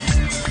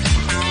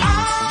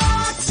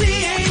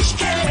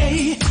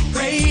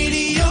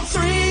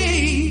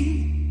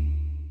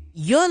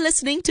You're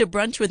listening to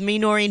Brunch with me,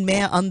 Noreen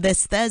Mayer, on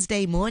this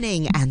Thursday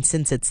morning. And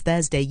since it's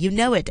Thursday, you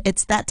know it.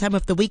 It's that time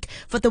of the week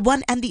for the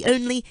one and the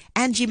only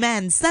Angie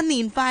Man. 新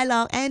年快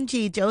樂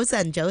Angie， 早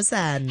晨，早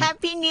晨。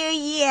Happy New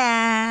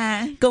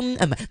Year！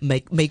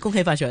 未恭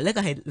喜發財，呢個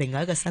係另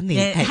外一個新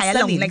年，係啊，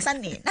農曆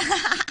新年。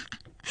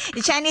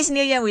The Chinese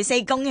New Year we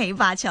say 恭喜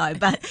發財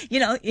but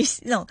it's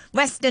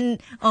Western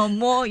or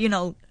more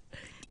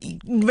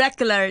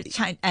regular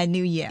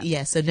New Year.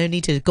 Yeah, so no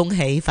need to 恭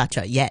喜發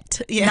財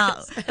yet. Yes.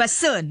 No, but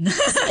soon.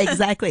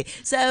 Exactly.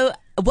 So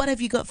what have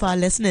you got for our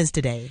listeners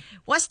today?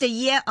 What's the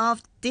year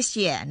of this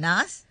year,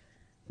 Nas?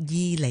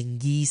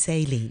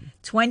 2024年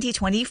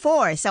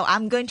 2024. So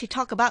I'm going to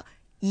talk about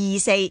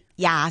 24.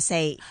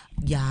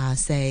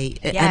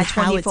 And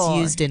how it's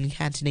used in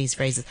Cantonese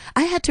phrases.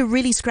 I had to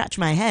really scratch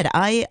my head.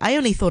 I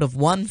only thought of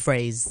one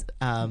phrase,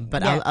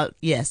 but yeah.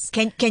 Yes.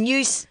 Can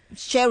you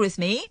share with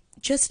me?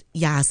 Just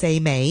 24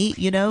味,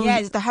 you know?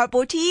 Yes, the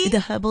herbal tea.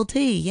 The herbal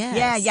tea, yes.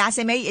 Yeah,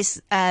 24味 is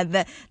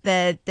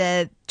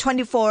the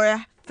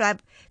 24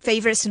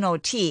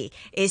 favorite tea.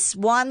 It's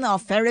one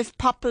of very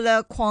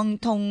popular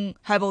Guangdong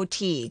herbal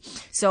tea.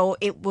 So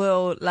it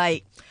will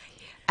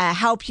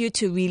help you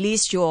to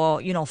release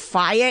your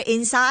fire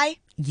inside.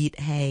 熱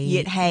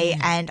氣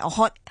and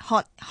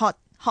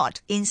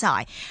hot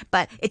inside.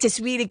 But it is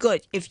really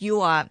good if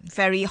you are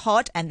very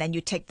hot and then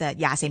you take the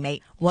 24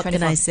味. What 24.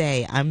 Can I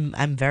say?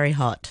 I'm very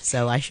hot,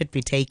 so I should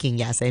be taking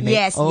 24味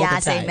yes, all the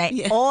time.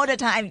 Yes, all the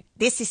time.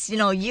 This is,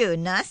 you,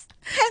 Nas.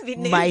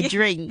 My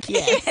drink,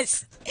 yes.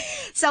 Yes.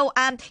 So,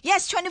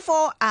 yes,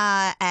 24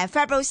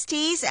 herbal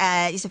teas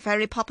is a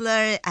very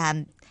popular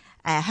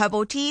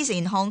herbal teas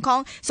in Hong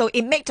Kong. So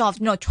it made of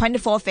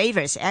 24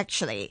 flavors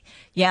actually.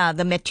 Yeah,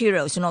 the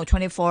materials,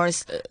 24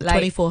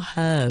 24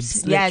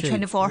 herbs. Yeah, literally.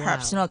 24 wow.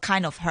 herbs,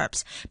 kind of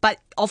herbs. But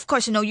of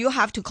course, you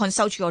have to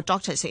consult your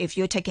doctors if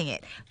you're taking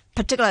it.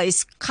 Particularly,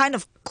 it's kind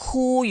of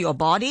cool your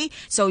body.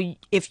 So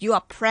if you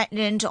are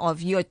pregnant or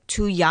if you're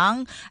too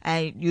young,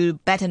 you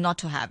better not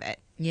to have it.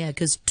 Yeah,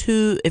 because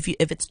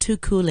if it's too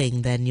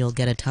cooling, then you'll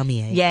get a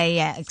tummy ache.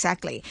 Yeah,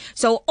 exactly.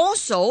 So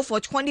also for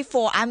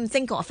 24, I'm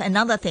thinking of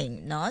another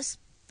thing, Nos.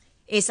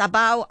 It's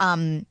about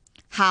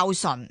孝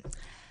順,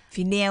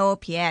 filial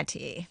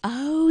piety.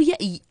 Oh, yeah.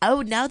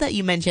 Oh, now that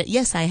you mention it,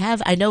 yes, I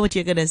have. I know what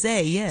you're going to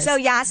say, yes. So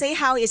 24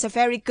孝 is a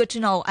very good,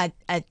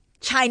 a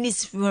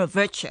Chinese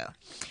virtue.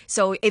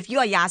 So if you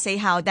are 24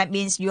孝, that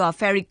means you are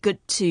very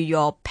good to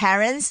your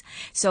parents.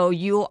 So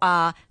you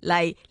are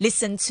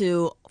listen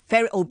to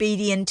very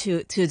obedient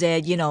to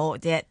their,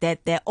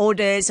 their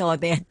orders or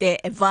their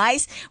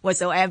advice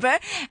whatsoever.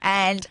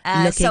 And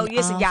so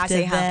looking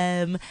after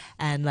them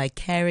and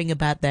caring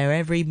about their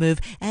every move.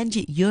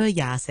 Angie, you're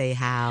 24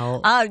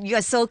孝. Oh,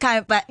 you're so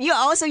kind, but you're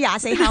also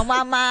 24孝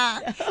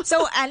mama.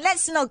 So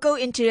let's go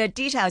into the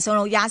details. So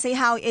 24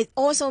孝, it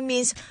also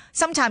means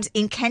sometimes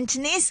in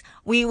Cantonese,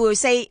 we will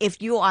say if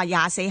you are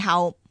 24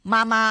孝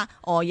mama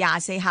or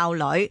 24孝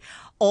女,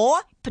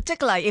 or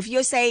particularly if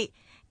you say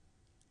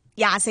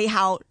 24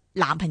孝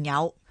男朋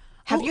友.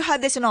 Have you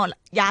heard this? 24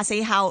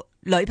孝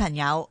女朋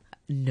友.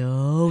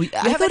 No,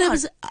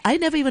 I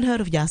never even heard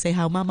of 24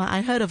孝 mama.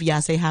 I heard of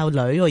 24孝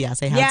女or 24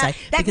孝仔.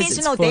 That means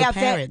they are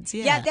parents.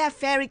 They are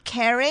very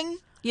caring.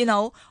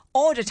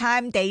 All the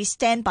time they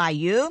stand by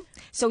you.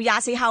 So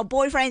 24孝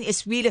boyfriend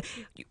is really,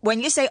 when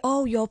you say,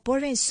 oh, your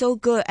boyfriend is so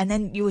good, and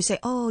then you will say,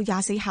 oh,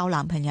 24孝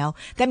男朋友,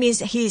 that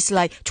means he's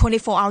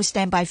 24 hours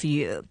standby for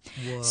you.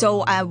 Whoa.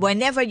 So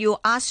whenever you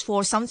ask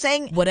for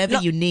something, whatever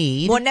you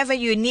need,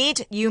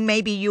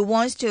 maybe you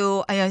want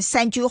to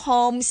send you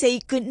home, say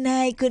good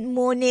night, good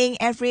morning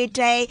every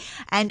day,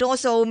 and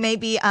also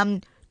maybe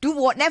do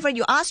whatever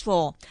you ask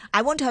for.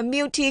 I want a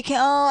milk tea.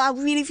 I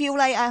really feel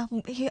like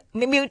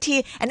milk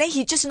tea. And then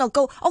he just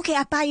go, okay,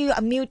 I buy you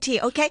a milk tea,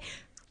 okay?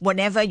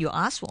 Whatever you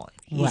ask for,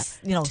 he's,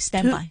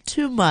 stand by.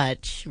 Too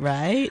much,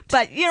 right?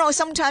 But,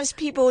 sometimes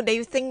people,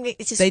 they think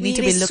it's just they need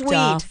really to be looked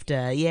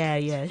after.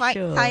 Yeah,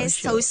 sure.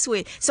 So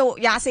sweet. So,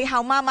 24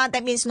孝 mama,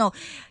 that means,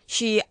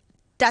 she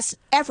does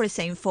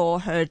everything for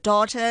her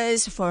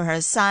daughters, for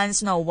her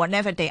sons,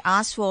 whatever they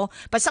ask for.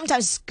 But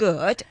sometimes it's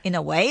good in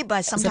a way,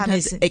 but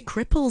sometimes it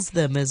cripples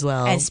them as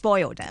well. And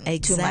spoil them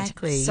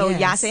exactly, too much. So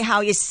yes. 24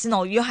孝is,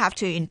 you have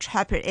to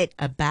interpret it.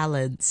 A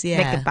balance,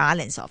 yeah. Make a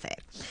balance of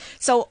it.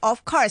 So,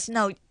 of course,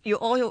 you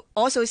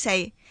also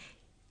say,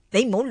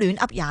 你唔好亂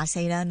噏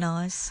24啦,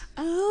 Nos.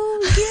 Oh,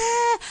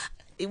 yeah.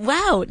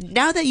 Wow,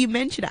 now that you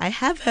mention it, I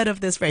have heard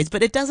of this phrase,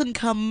 but it doesn't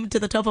come to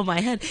the top of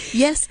my head.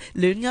 Yes,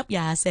 亂噏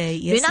24.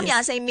 Yes, 亂噏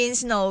24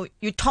 means,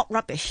 you talk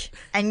rubbish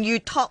and you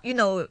talk,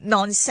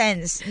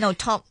 nonsense,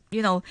 talk,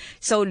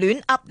 so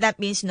亂噏, that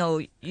means,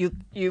 you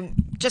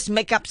just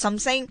make up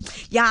something.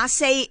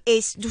 24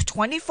 is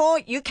 24,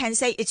 you can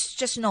say it's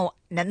just, a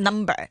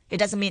number. It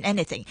doesn't mean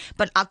anything.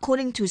 But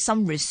according to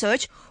some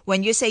research,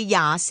 when you say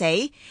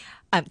 24,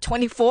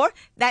 24,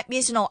 that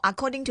means,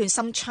 according to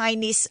some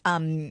Chinese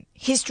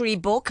history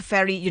book,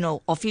 very,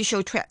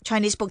 official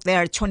Chinese book,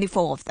 there are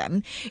 24 of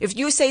them. If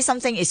you say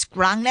something is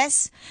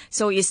groundless,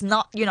 so it's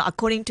not,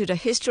 according to the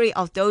history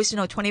of those,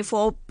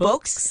 24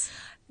 books,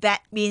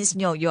 that means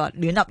you're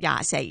亂噏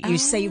廿四. You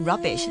say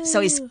rubbish,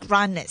 so it's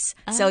gruntness.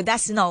 So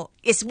that's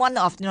it's one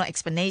of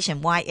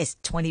explanation why it's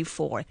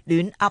 24.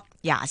 亂噏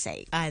廿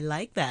四. I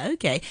like that.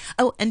 Okay.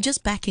 Oh, and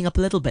just backing up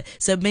a little bit.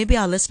 So maybe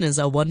our listeners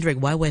are wondering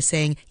why we're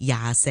saying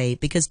廿四,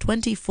 because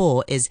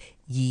 24 is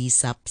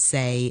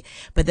 24.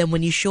 But then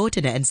when you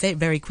shorten it and say it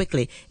very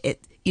quickly,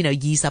 it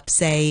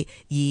 24,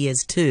 yi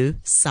is 2,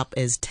 sup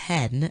is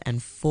 10,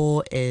 and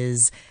 4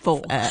 is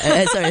 4.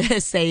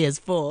 Say is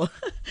 4.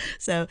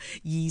 So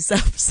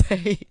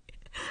 24.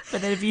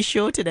 But then if you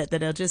shorten it,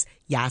 then it'll just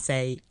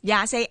 24.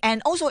 24.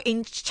 And also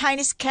in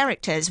Chinese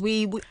characters,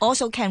 we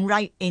also can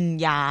write in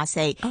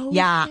 24. Oh,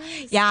 yeah,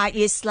 yes. yeah,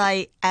 it's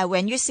like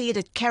when you see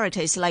the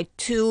character, it's like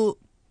 2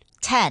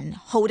 10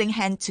 holding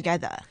hand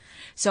together.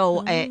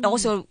 So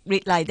also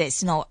read like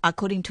this,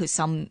 according to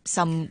some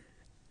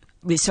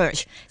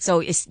research. So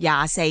it's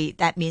 24.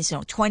 That means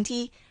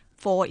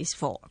 24 is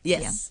 4.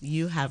 Yes,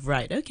 you have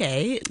right.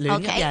 Okay.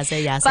 Okay.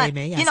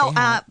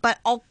 But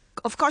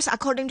of course,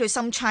 according to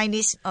some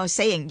Chinese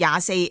saying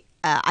 24,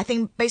 I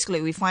think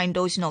basically we find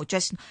those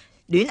just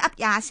亂噏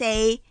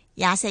24,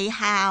 24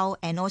號,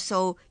 and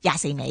also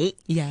 24尾.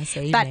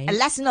 24尾. But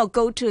let's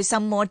go to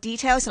some more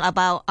details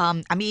about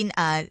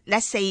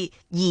let's say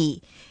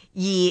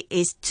二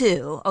is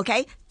 2.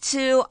 Okay,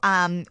 2.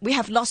 We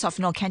have lots of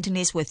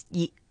Cantonese with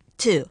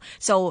 2.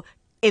 So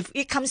if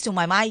it comes to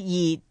my mind,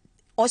 二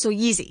also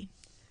easy.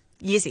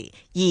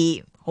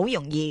 二好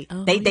容易.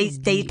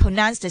 They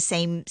pronounce the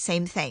same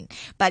thing.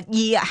 But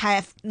二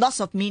have lots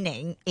of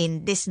meaning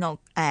in this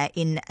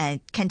in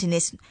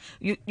Cantonese.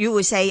 You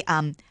will say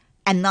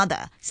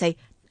another. Say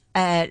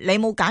你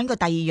冇揀過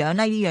第二樣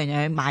呢樣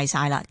嘢賣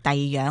晒啦。第二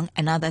樣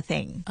another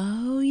thing.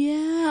 Oh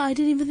yeah, I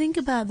didn't even think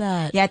about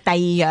that. Yeah, 第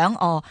二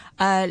樣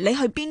你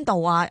去邊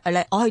度啊？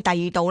我去第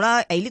二度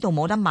啦。呢度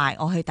冇得賣，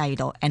我去第二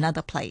度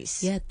another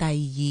place. Yeah, 第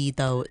二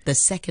度 the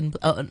second.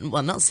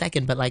 Well, not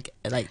second, but like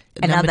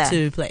another. Number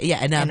 2 place.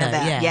 Yeah, another.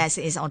 Yeah. Yes,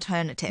 it's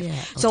alternative.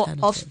 Yeah, so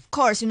alternative. of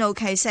course,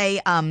 can say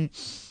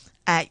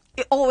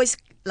it always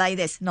like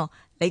this. No,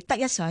 你得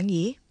一想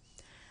二.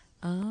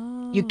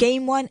 Oh. You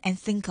gain one and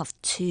think of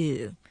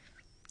two.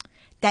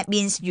 That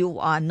means you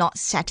are not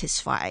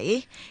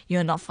satisfied.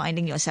 You're not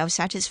finding yourself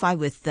satisfied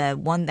with the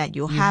one that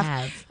you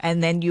have.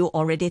 And then you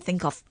already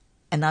think of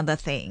another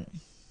thing.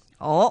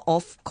 Or,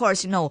 of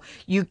course,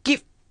 you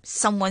give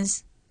someone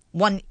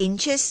 1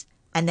 inches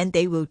and then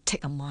they will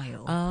take a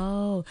mile.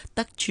 Oh,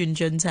 得寸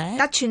進尺.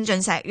 得寸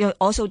進尺, you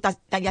also 得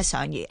一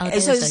想二.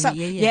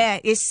 Yeah,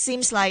 it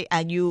seems like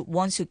you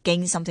want to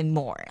gain something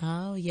more.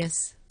 Oh,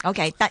 yes.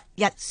 Okay, 得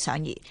一想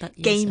二.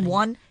 Gain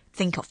one,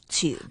 think of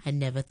two. I've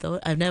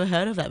never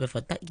heard of that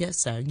before. 得一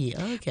想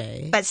二.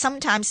 Okay. But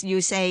sometimes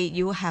you say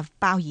you have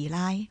包二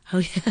奶. Oh,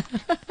 yeah.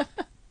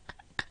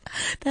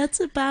 That's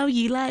a 包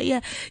二奶.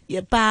 Yeah.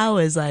 Yeah, 包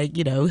is like,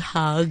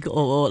 hug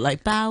or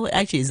like 包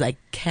actually is like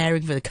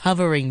caring for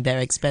covering their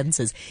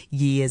expenses.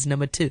 Yi is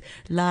number 2.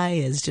 Lai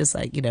is just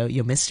like,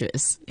 your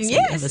mistress. So yes.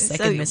 You have a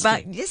second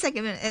mistress. But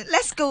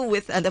let's go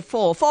with the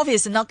 4. 4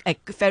 is not a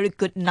very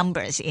good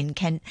numbers in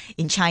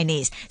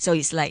Chinese. So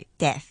it's like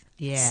death.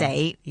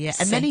 Yeah.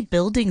 And many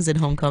buildings in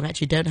Hong Kong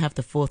actually don't have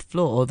the 4th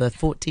floor or the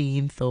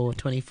 14th or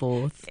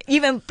 24th.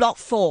 Even block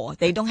 4,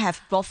 they don't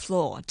have block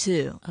floor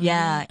too.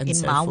 In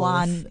so Ma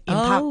Wan, in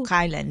Park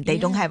Island, we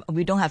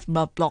don't have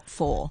block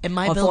 4. In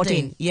my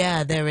building,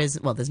 14. There is.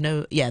 Well, there's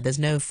no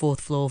 4th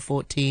floor,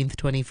 14th,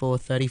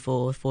 24th,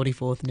 34th,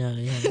 44th. No,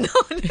 yeah.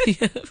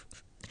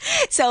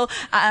 No.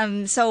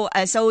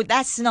 So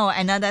that's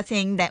another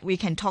thing that we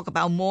can talk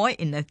about more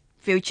in the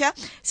future.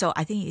 So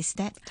I think it's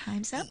that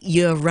time's up.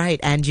 You're right,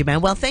 Angie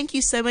Man. Well, thank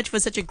you so much for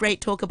such a great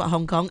talk about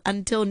Hong Kong.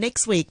 Until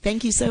next week,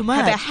 thank you so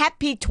much. Have a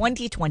happy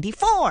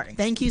 2024.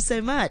 Thank you so much.